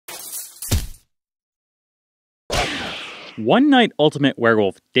One Night Ultimate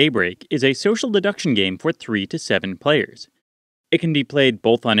Werewolf Daybreak is a social deduction game for 3 to 7 players. It can be played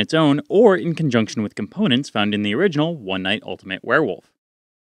both on its own or in conjunction with components found in the original One Night Ultimate Werewolf.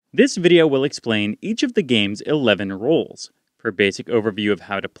 This video will explain each of the game's 11 roles. For a basic overview of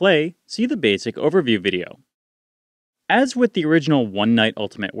how to play, see the basic overview video. As with the original One Night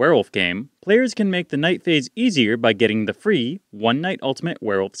Ultimate Werewolf game, players can make the night phase easier by getting the free One Night Ultimate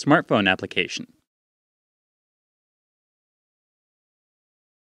Werewolf smartphone application.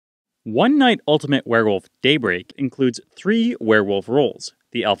 One Night Ultimate Werewolf Daybreak includes 3 werewolf roles: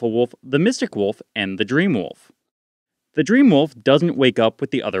 the Alpha Wolf, the Mystic Wolf, and the Dream Wolf. The Dream Wolf doesn't wake up with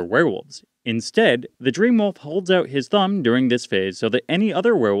the other werewolves. Instead, the Dream Wolf holds out his thumb during this phase so that any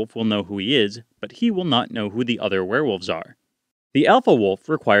other werewolf will know who he is, but he will not know who the other werewolves are. The Alpha Wolf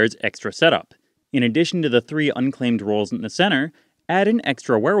requires extra setup. In addition to the 3 unclaimed roles in the center, add an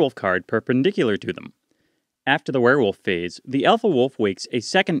extra werewolf card perpendicular to them. After the werewolf phase, the Alpha Wolf wakes a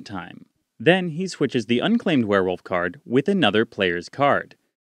second time. Then he switches the unclaimed werewolf card with another player's card.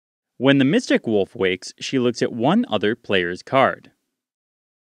 When the Mystic Wolf wakes, she looks at one other player's card.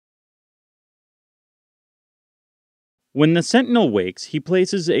 When the Sentinel wakes, he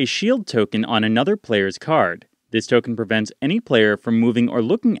places a shield token on another player's card. This token prevents any player from moving or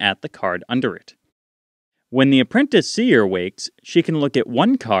looking at the card under it. When the Apprentice Seer wakes, she can look at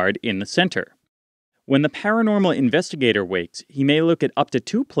one card in the center. When the Paranormal Investigator wakes, he may look at up to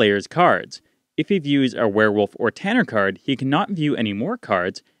 2 players' cards. If he views a Werewolf or Tanner card, he cannot view any more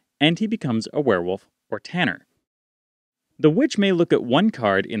cards, and he becomes a Werewolf or Tanner. The Witch may look at one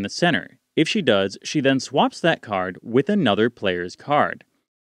card in the center. If she does, she then swaps that card with another player's card.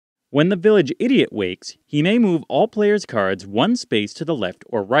 When the Village Idiot wakes, he may move all players' cards 1 space to the left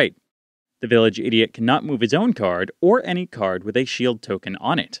or right. The Village Idiot cannot move his own card or any card with a shield token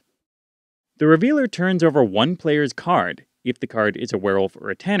on it. The Revealer turns over one player's card. If the card is a Werewolf or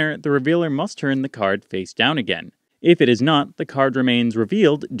a Tanner, the Revealer must turn the card face down again. If it is not, the card remains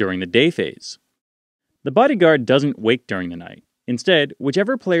revealed during the day phase. The Bodyguard doesn't wake during the night. Instead,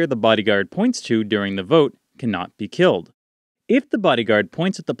 whichever player the Bodyguard points to during the vote cannot be killed. If the Bodyguard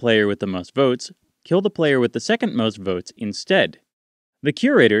points at the player with the most votes, kill the player with the second most votes instead. The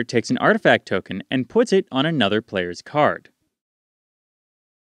Curator takes an artifact token and puts it on another player's card.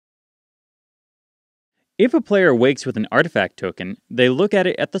 If a player wakes with an artifact token, they look at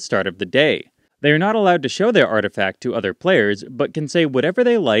it at the start of the day. They are not allowed to show their artifact to other players, but can say whatever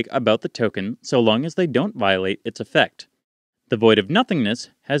they like about the token so long as they don't violate its effect. The Void of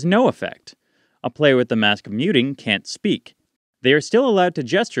Nothingness has no effect. A player with the Mask of Muting can't speak. They are still allowed to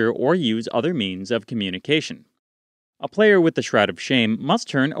gesture or use other means of communication. A player with the Shroud of Shame must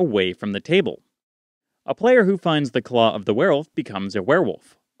turn away from the table. A player who finds the Claw of the Werewolf becomes a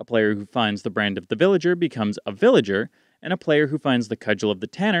werewolf. A player who finds the Brand of the Villager becomes a villager, and a player who finds the Cudgel of the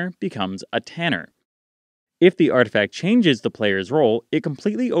Tanner becomes a Tanner. If the artifact changes the player's role, it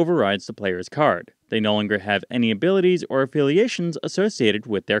completely overrides the player's card. They no longer have any abilities or affiliations associated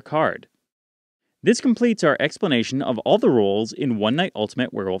with their card. This completes our explanation of all the roles in One Night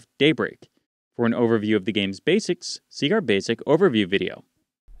Ultimate Werewolf Daybreak. For an overview of the game's basics, see our basic overview video.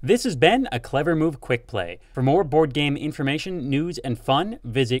 This has been a Clever Move Quick Play. For more board game information, news, and fun,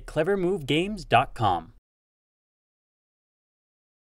 visit clevermovegames.com.